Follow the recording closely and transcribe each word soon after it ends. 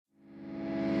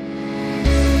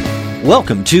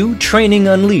Welcome to Training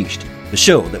Unleashed, the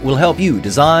show that will help you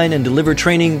design and deliver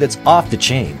training that's off the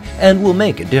chain and will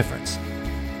make a difference.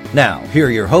 Now, here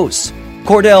are your hosts,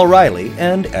 Cordell Riley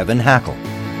and Evan Hackle.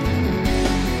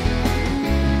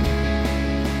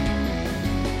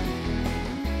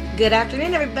 Good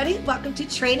afternoon, everybody. Welcome to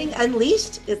Training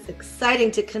Unleashed. It's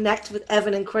exciting to connect with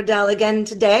Evan and Cordell again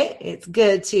today. It's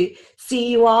good to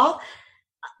see you all.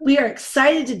 We are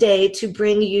excited today to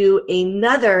bring you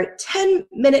another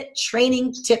 10-minute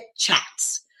training tip chat.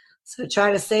 So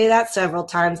try to say that several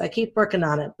times. I keep working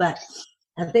on it, but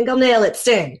I think I'll nail it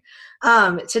soon.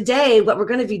 Today, what we're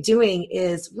going to be doing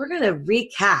is we're going to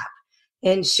recap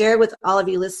and share with all of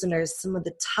you listeners some of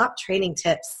the top training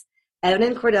tips Evan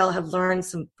and Cordell have learned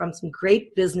from some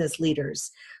great business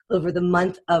leaders over the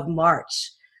month of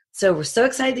March. So we're so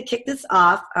excited to kick this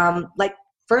off.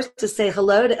 First to say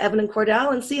hello to Evan and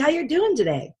Cordell and see how you're doing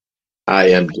today. I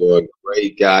am doing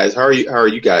great, guys. How are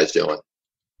you guys doing?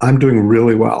 I'm doing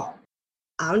really well.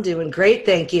 I'm doing great,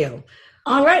 thank you.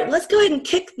 All right, let's go ahead and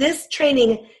kick this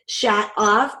training chat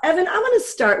off. Evan, I'm going to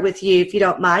start with you, if you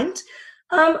don't mind.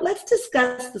 Let's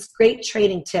discuss this great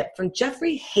training tip from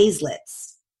Jeffrey Hayzlett.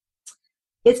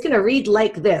 It's going to read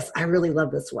like this. I really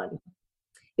love this one.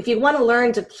 If you want to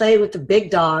learn to play with the big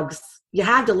dogs, you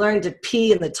have to learn to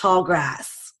pee in the tall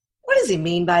grass. What does he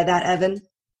mean by that, Evan?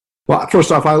 Well,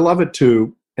 first off, I love it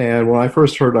too. And when I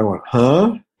first heard it, I went,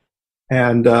 huh?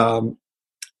 And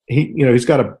he's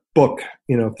got a book,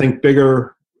 Think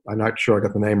Bigger. I'm not sure I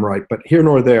got the name right, but Here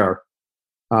Nor There.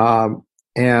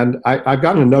 And I've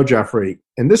gotten to know Jeffrey,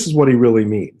 and this is what he really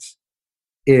means,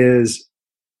 is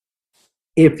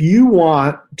if you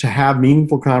want to have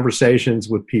meaningful conversations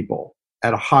with people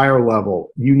at a higher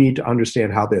level, you need to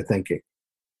understand how they're thinking.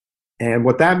 And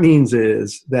what that means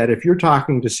is that if you're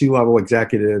talking to C-level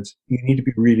executives, you need to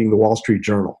be reading the Wall Street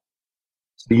Journal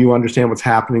so you understand what's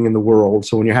happening in the world.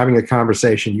 So when you're having a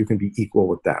conversation, you can be equal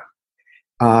with them.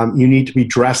 You need to be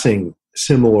dressing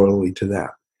similarly to them.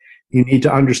 You need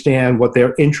to understand what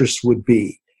their interests would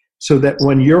be so that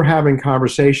when you're having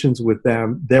conversations with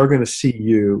them, they're going to see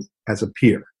you as a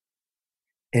peer.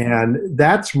 And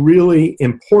that's really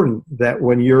important, that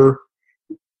when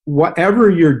whatever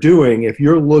you're doing, if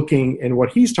you're looking, and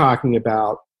what he's talking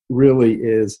about really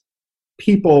is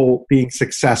people being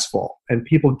successful and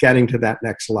people getting to that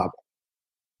next level.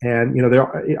 And,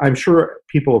 I'm sure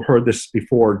people have heard this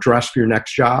before, dress for your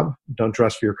next job, don't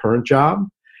dress for your current job.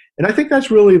 And I think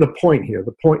that's really the point here.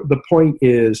 The point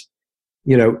is,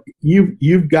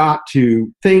 you've got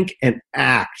to think and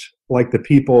act like the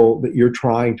people that you're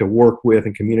trying to work with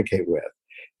and communicate with.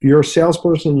 If you're a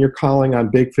salesperson and you're calling on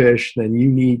big fish, then you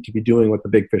need to be doing what the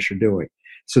big fish are doing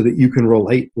so that you can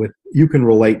relate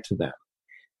to them.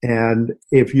 And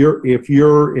if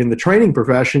you're in the training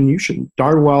profession, you should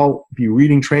darn well be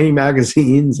reading training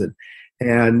magazines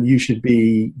and you should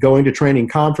be going to training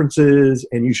conferences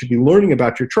and you should be learning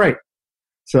about your trade.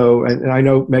 So, and I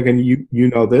know, Megan, you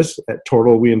know this, at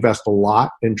Total, we invest a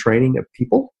lot in training of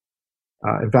people.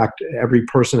 In fact, every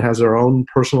person has their own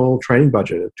personal training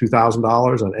budget of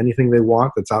 $2,000 on anything they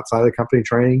want that's outside the company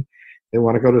training. They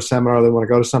want to go to a seminar, they want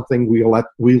to go to something, we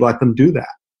let them do that.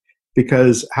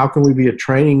 Because how can we be a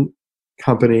training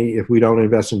company if we don't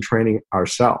invest in training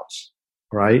ourselves,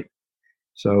 right?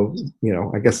 So,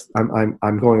 I guess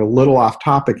I'm going a little off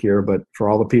topic here, but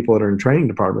for all the people that are in training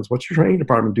departments, what's your training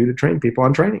department do to train people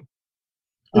on training?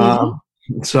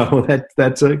 Mm-hmm. So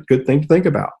that's a good thing to think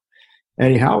about.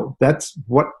 Anyhow, that's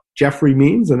what Jeffrey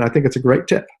means, and I think it's a great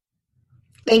tip.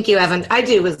 Thank you, Evan. I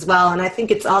do as well, and I think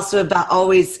it's also about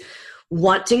always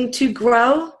wanting to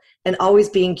grow and always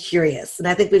being curious. And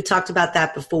I think we've talked about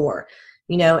that before,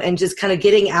 and just kind of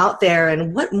getting out there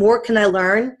and what more can I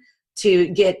learn to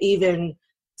get even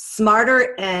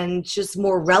smarter and just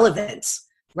more relevant,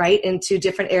 right, into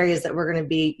different areas that we're going to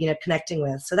be, connecting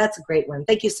with. So that's a great one.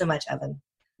 Thank you so much, Evan.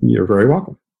 You're very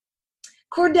welcome.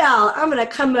 Cordell, I'm going to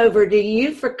come over to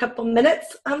you for a couple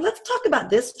minutes. Let's talk about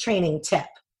this training tip.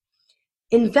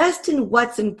 Invest in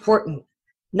what's important,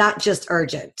 not just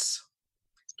urgent.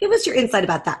 Give us your insight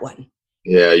about that one.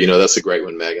 Yeah, that's a great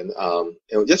one, Megan.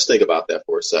 And just think about that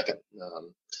for a second.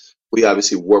 We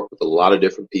obviously work with a lot of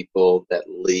different people that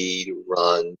lead,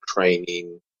 run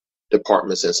training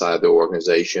departments inside the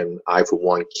organization. I, for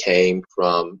one, came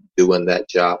from doing that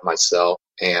job myself,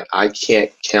 and I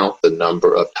can't count the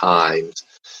number of times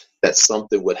that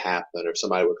something would happen or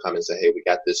somebody would come and say, hey, we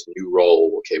got this new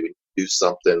role. Okay, we do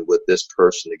something with this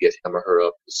person to get him or her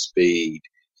up to speed.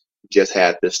 Just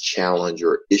had this challenge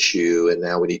or issue, and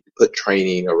now we need to put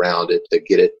training around it to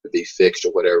get it to be fixed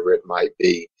or whatever it might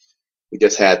be. We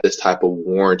just had this type of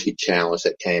warranty challenge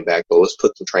that came back. Well, let's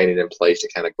put some training in place to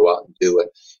kind of go out and do it.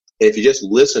 And if you just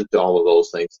listen to all of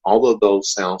those things, all of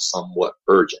those sound somewhat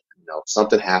urgent.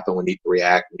 Something happened, we need to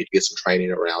react, we need to get some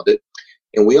training around it.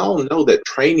 And we all know that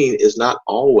training is not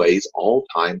always, all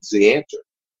times, the answer.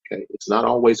 Okay, it's not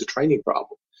always a training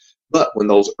problem. But when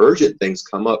those urgent things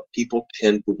come up, people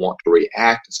tend to want to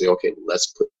react and say, okay, let's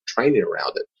put training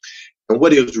around it. And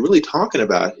what he was really talking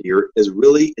about here is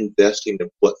really investing in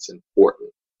what's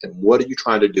important and what are you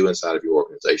trying to do inside of your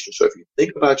organization. So if you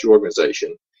think about your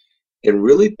organization and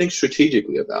really think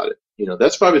strategically about it,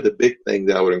 that's probably the big thing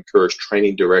that I would encourage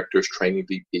training directors, training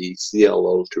VPs,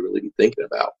 CLOs to really be thinking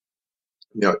about.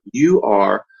 You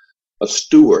are a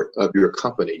steward of your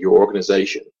company, your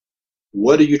organization.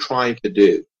 What are you trying to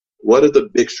do? What are the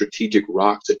big strategic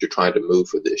rocks that you're trying to move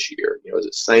for this year? Is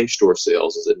it same store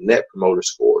sales? Is it net promoter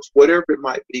scores? Whatever it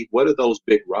might be, what are those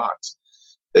big rocks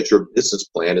that your business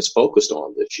plan is focused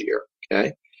on this year?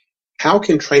 Okay. How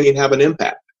can training have an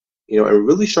impact? And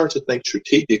really start to think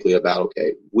strategically about,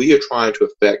 okay, we are trying to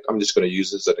affect, I'm just going to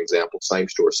use this as an example, same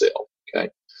store sales. Okay.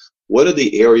 What are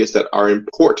the areas that are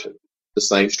important to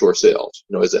same store sales?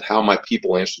 Is it how my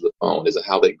people answer the phone? Is it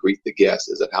how they greet the guests?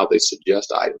 Is it how they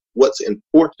suggest items? What's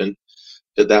important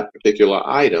to that particular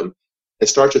item? And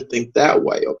start to think that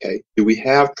way. Okay. Do we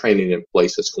have training in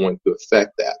place that's going to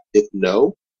affect that? If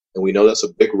no, and we know that's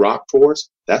a big rock for us,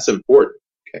 that's important.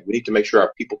 Okay. We need to make sure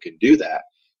our people can do that.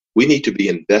 We need to be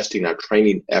investing our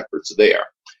training efforts there.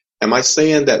 Am I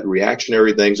saying that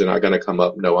reactionary things are not going to come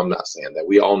up? No, I'm not saying that.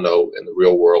 We all know in the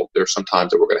real world, there's some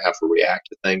times that we're going to have to react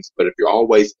to things. But if you're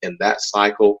always in that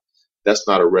cycle, that's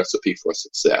not a recipe for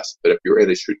success. But if you're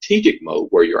in a strategic mode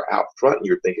where you're out front and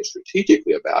you're thinking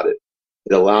strategically about it,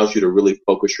 it allows you to really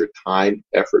focus your time,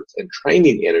 efforts, and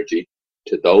training energy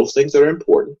to those things that are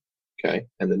important. Okay.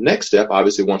 And the next step,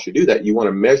 obviously, once you do that, you want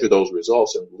to measure those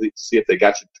results and see if they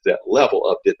got you to that level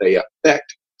of did they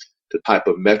affect the type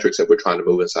of metrics that we're trying to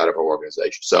move inside of our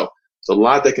organization. So there's a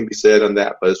lot that can be said on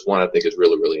that, but it's one I think is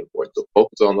really, really important. So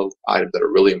focus on those items that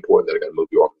are really important that are going to move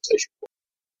your organization forward.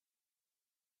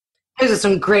 Those are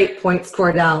some great points,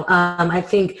 Cordell. I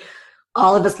think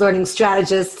all of us learning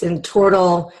strategists and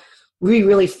Tortal, we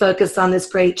really focus on this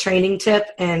great training tip,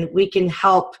 and we can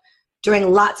help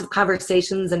during lots of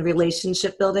conversations and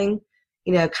relationship building,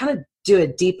 kind of do a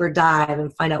deeper dive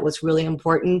and find out what's really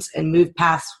important and move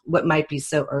past what might be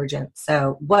so urgent.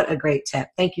 So what a great tip.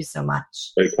 Thank you so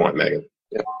much. Great point, Megan.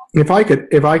 Yeah. If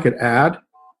I could add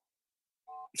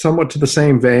somewhat to the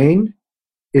same vein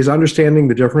is understanding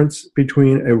the difference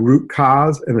between a root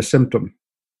cause and a symptom.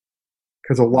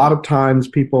 Because a lot of times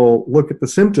people look at the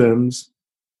symptoms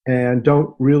and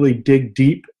don't really dig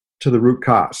deep to the root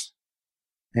cause.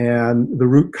 And the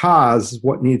root cause is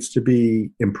what needs to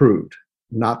be improved,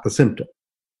 not the symptom.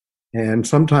 And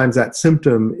sometimes that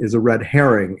symptom is a red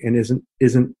herring and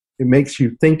isn't it makes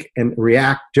you think and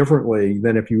react differently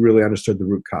than if you really understood the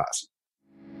root cause.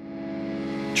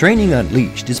 Training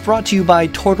Unleashed is brought to you by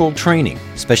Tortal Training,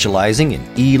 specializing in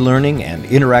e-learning and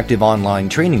interactive online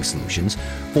training solutions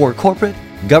for corporate,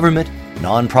 government,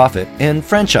 nonprofit, and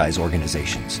franchise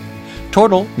organizations.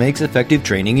 Tortal makes effective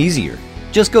training easier.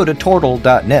 Just go to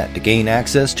tortal.net to gain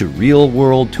access to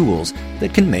real-world tools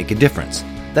that can make a difference.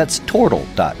 That's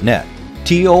tortal.net,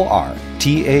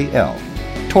 Tortal,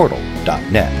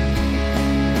 tortal.net.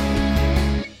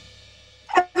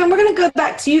 Evan, we're going to go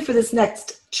back to you for this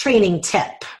next training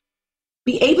tip.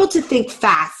 Be able to think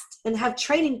fast and have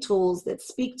training tools that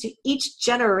speak to each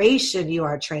generation you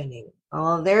are training.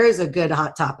 Oh, there is a good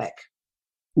hot topic.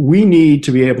 We need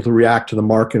to be able to react to the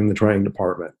market in the training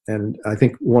department. And I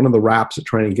think one of the raps that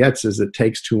training gets is it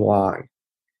takes too long.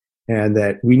 And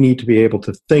that we need to be able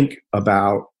to think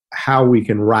about how we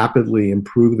can rapidly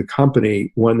improve the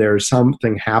company when there's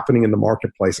something happening in the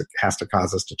marketplace that has to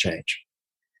cause us to change.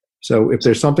 So if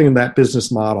there's something in that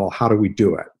business model, how do we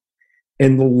do it?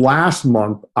 In the last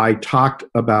month, I talked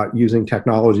about using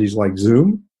technologies like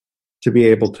Zoom to be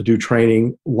able to do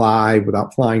training live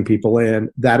without flying people in.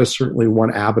 That is certainly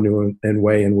one avenue and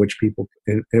way in which people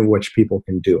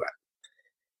can do it.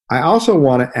 I also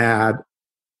want to add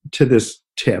to this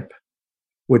tip,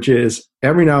 which is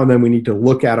every now and then we need to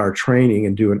look at our training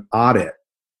and do an audit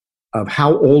of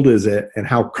how old is it and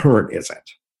how current is it.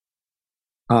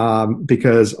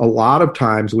 Because a lot of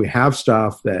times we have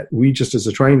stuff that we just as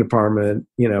a training department,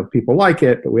 people like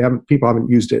it, but people haven't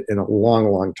used it in a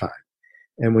long, long time.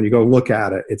 And when you go look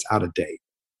at it, it's out of date,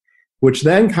 which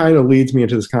then kind of leads me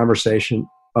into this conversation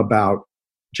about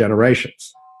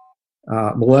generations.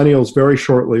 Millennials very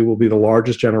shortly will be the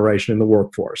largest generation in the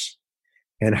workforce.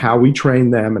 And how we train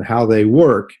them and how they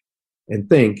work and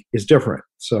think is different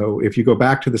So if you go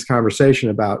back to this conversation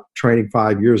about training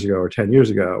 5 years ago or 10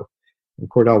 years ago, and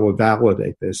Cordell will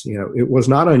validate this, it was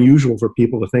not unusual for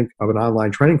people to think of an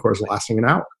online training course lasting an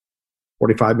hour,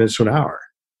 45 minutes to an hour,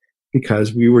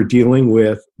 because we were dealing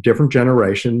with different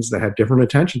generations that had different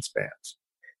attention spans.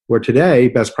 Where today,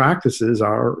 best practices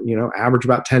are, average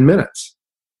about 10 minutes.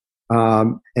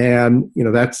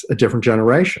 That's a different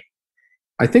generation.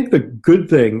 I think the good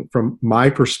thing from my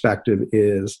perspective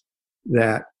is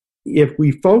that if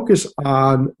we focus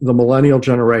on the millennial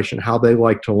generation, how they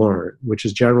like to learn, which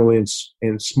is generally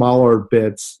in smaller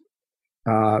bits,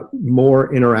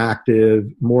 more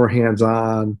interactive, more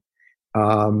hands-on,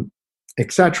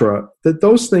 etc., that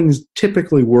those things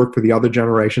typically work for the other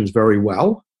generations very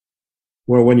well.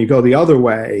 Where when you go the other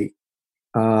way,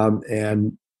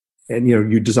 and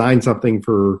you design something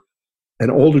for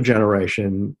an older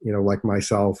generation, like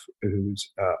myself,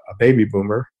 who's a baby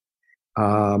boomer,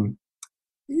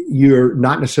 you're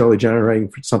not necessarily generating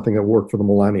something that worked for the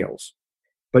millennials.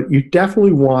 But you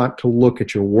definitely want to look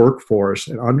at your workforce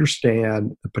and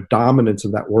understand the predominance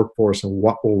of that workforce and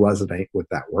what will resonate with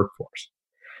that workforce.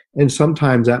 And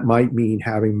sometimes that might mean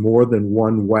having more than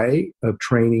one way of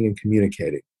training and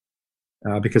communicating,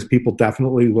 because people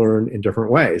definitely learn in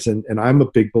different ways. And I'm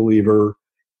a big believer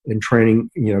in training.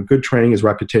 Good training is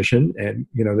repetition, and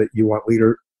that you want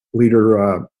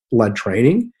leader-led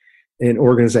training. In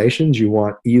organizations, you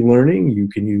want e-learning. You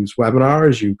can use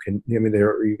webinars. You can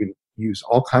use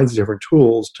all kinds of different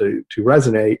tools to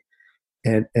resonate,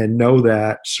 and know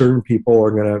that certain people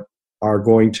are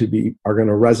going to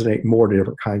resonate more to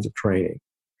different kinds of training.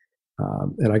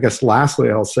 And I guess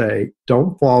lastly, I'll say,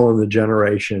 don't fall in the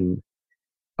generation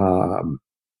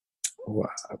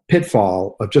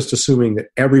pitfall of just assuming that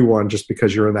everyone, just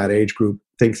because you're in that age group,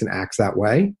 thinks and acts that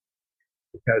way,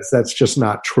 because that's just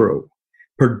not true.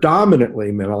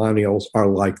 Predominantly, millennials are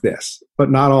like this, but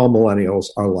not all millennials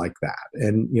are like that.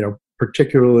 And,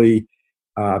 particularly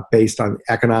based on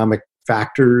economic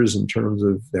factors in terms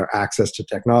of their access to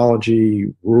technology,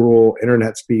 rural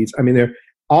internet speeds. I mean, there are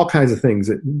all kinds of things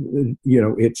that,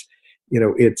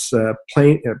 it's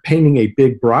painting a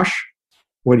big brush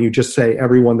when you just say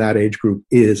everyone that age group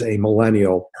is a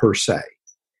millennial per se.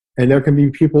 And there can be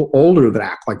people older that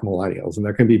act like millennials, and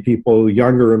there can be people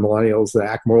younger than millennials that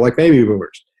act more like baby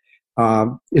boomers.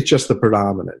 It's just the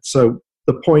predominance. So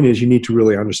the point is, you need to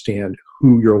really understand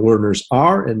who your learners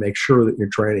are and make sure that your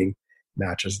training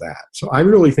matches that. So I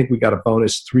really think we got a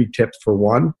bonus 3 tips for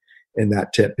 1 in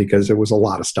that tip, because there was a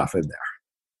lot of stuff in there.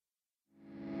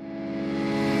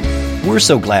 We're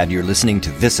so glad you're listening to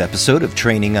this episode of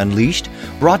Training Unleashed,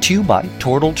 brought to you by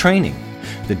Tortal Training.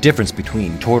 The difference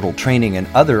between Tortal Training and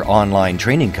other online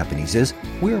training companies is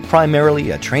we're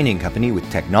primarily a training company with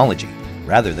technology,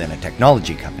 rather than a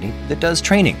technology company that does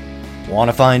training. Want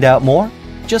to find out more?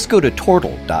 Just go to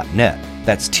tortal.net.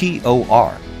 That's Tortal,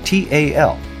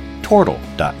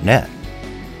 tortal.net.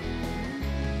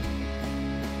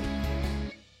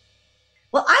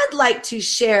 Well, I'd like to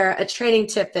share a training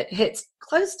tip that hits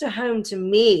close to home to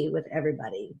me with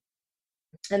everybody.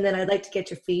 And then I'd like to get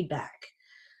your feedback.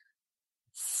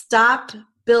 Stop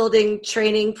building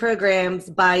training programs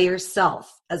by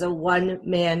yourself as a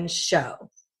one-man show.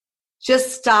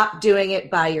 Just stop doing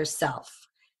it by yourself.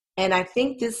 And I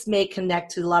think this may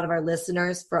connect to a lot of our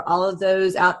listeners, for all of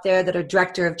those out there that are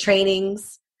director of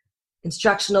trainings,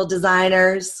 instructional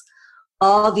designers,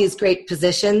 all these great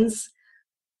positions.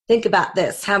 Think about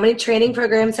this. How many training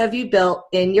programs have you built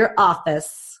in your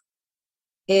office,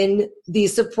 in the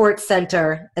support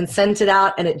center, and sent it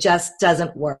out and it just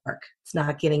doesn't work? It's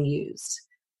not getting used.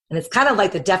 And it's kind of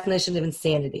like the definition of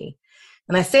insanity.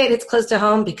 And I say it's close to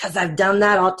home because I've done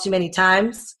that all too many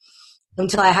times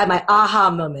until I had my aha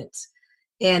moment.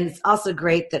 And it's also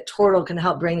great that Tortal can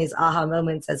help bring these aha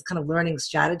moments as kind of learning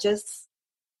strategists.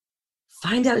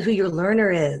 Find out who your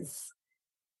learner is.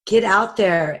 Get out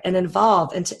there and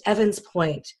involve, and to Evan's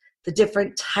point, the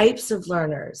different types of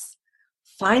learners.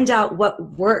 Find out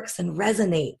what works and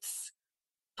resonates.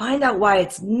 Find out why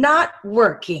it's not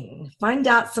working. Find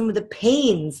out some of the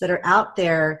pains that are out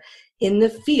there in the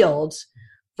field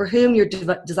for whom you're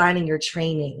designing your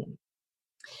training.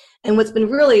 And what's been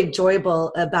really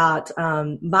enjoyable about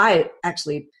my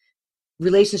actually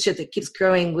relationship that keeps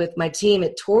growing with my team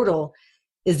at Tortal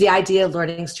is the idea of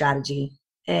learning strategy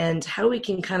and how we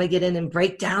can kind of get in and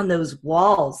break down those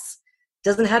walls. It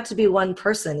doesn't have to be one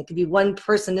person. It could be one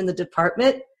person in the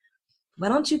department. Why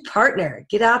don't you partner?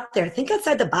 Get out there. Think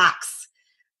outside the box.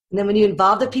 And then when you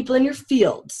involve the people in your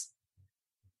fields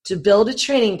to build a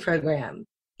training program,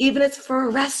 even if it's for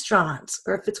a restaurant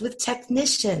or if it's with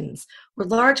technicians or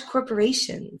large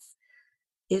corporations,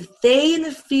 if they in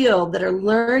the field that are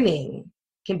learning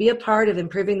can be a part of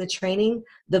improving the training,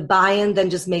 the buy-in then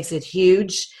just makes it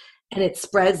huge, and it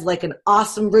spreads like an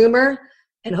awesome rumor,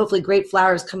 and hopefully great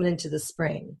flowers coming into the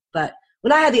spring. But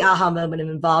when I had the aha moment of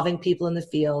involving people in the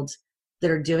field that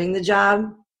are doing the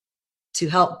job to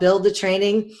help build the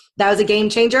training, that was a game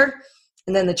changer.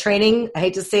 And then the training, I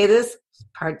hate to say this,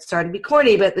 part started to be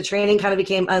corny, but the training kind of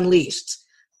became unleashed.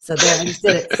 So there, I just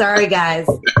did it. Sorry, guys.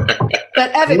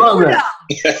 But Evan, what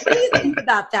do you think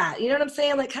about that? You know what I'm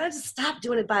saying? Like, kind of just stop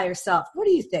doing it by yourself. What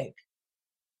do you think?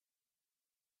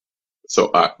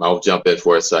 So I'll jump in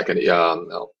for a second.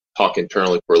 I'll talk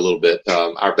internally for a little bit.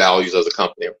 Our values as a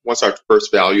company. What's our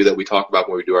first value that we talk about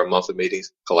when we do our monthly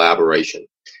meetings? Collaboration.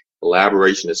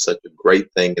 Collaboration is such a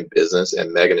great thing in business,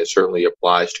 and Megan, it certainly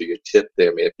applies to your tip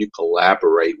there. I mean, if you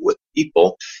collaborate with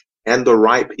people, and the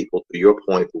right people, to your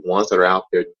point, the ones that are out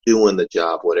there doing the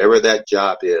job, whatever that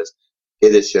job is,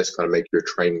 it is just going to make your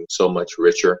training so much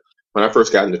richer. When I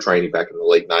first got into training back in the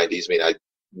late 90s, I mean, I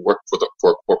worked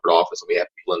for a corporate office, and we had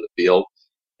people in the field.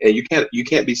 And you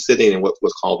can't be sitting in what's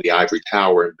called the ivory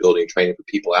tower and building training for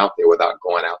people out there without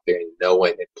going out there and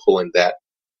knowing and pulling that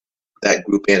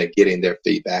group in and getting their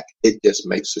feedback. It just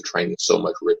makes the training so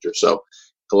much richer. So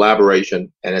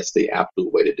collaboration, and it's the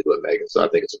absolute way to do it, Megan. So I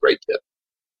think it's a great tip.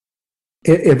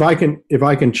 If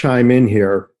I can chime in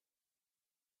here,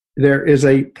 there is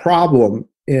a problem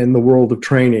in the world of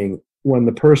training when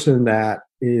the person that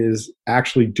is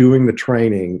actually doing the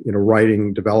training,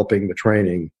 writing, developing the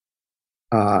training,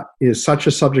 is such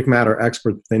a subject matter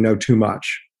expert that they know too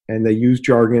much, and they use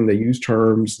jargon, they use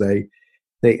terms, they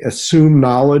assume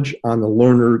knowledge on the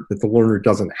learner that the learner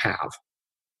doesn't have.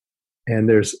 And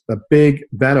there's a big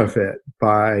benefit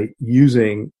by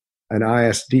using an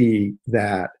ISD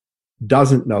that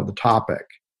doesn't know the topic,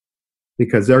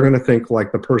 because they're going to think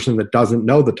like the person that doesn't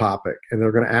know the topic, and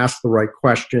they're going to ask the right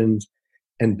questions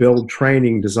and build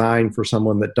training designed for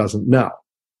someone that doesn't know.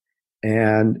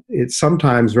 And it's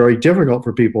sometimes very difficult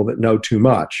for people that know too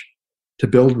much to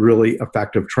build really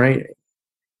effective training.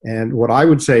 And what I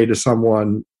would say to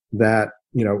someone that,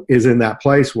 is in that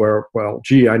place where, well,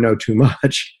 gee, I know too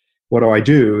much, what do I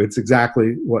do? It's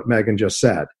exactly what Megan just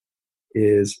said,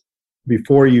 is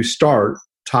before you start,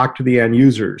 talk to the end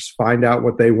users, find out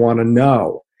what they want to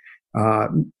know.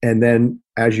 And then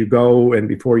as you go and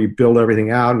before you build everything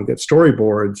out and get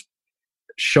storyboards,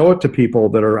 show it to people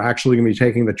that are actually going to be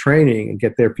taking the training and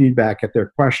get their feedback, get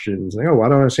their questions. And, I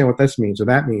don't understand what this means or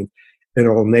that means.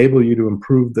 It'll enable you to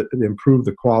improve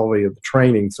the quality of the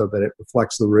training so that it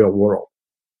reflects the real world.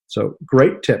 So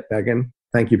great tip, Megan.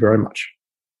 Thank you very much.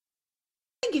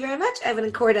 Thank you very much, Evan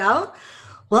and Cordell.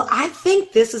 Well, I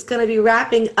think this is going to be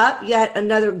wrapping up yet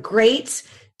another great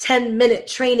 10-minute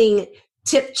training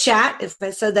tip chat, if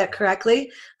I said that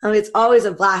correctly. It's always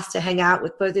a blast to hang out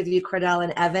with both of you, Cordell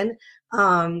and Evan.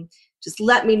 Just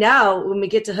let me know when we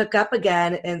get to hook up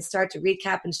again and start to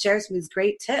recap and share some of these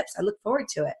great tips. I look forward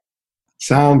to it.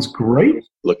 Sounds great.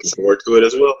 Looking forward to it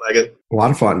as well, Megan. A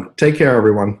lot of fun. Take care,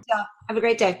 everyone. Yeah, have a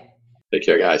great day. Take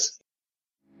care, guys.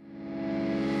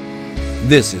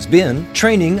 This has been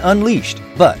Training Unleashed,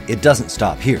 but it doesn't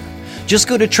stop here. Just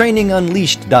go to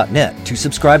trainingunleashed.net to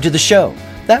subscribe to the show.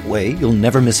 That way, you'll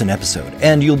never miss an episode,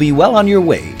 and you'll be well on your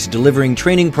way to delivering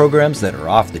training programs that are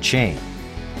off the chain.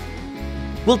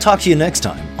 We'll talk to you next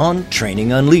time on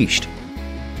Training Unleashed.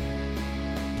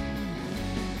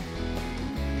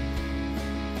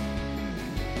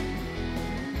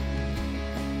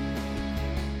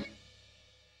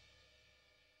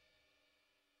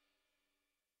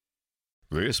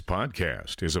 This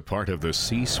podcast is a part of the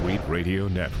C-Suite Radio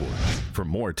Network. For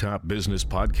more top business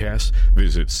podcasts,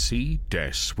 visit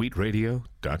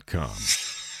c-suiteradio.com.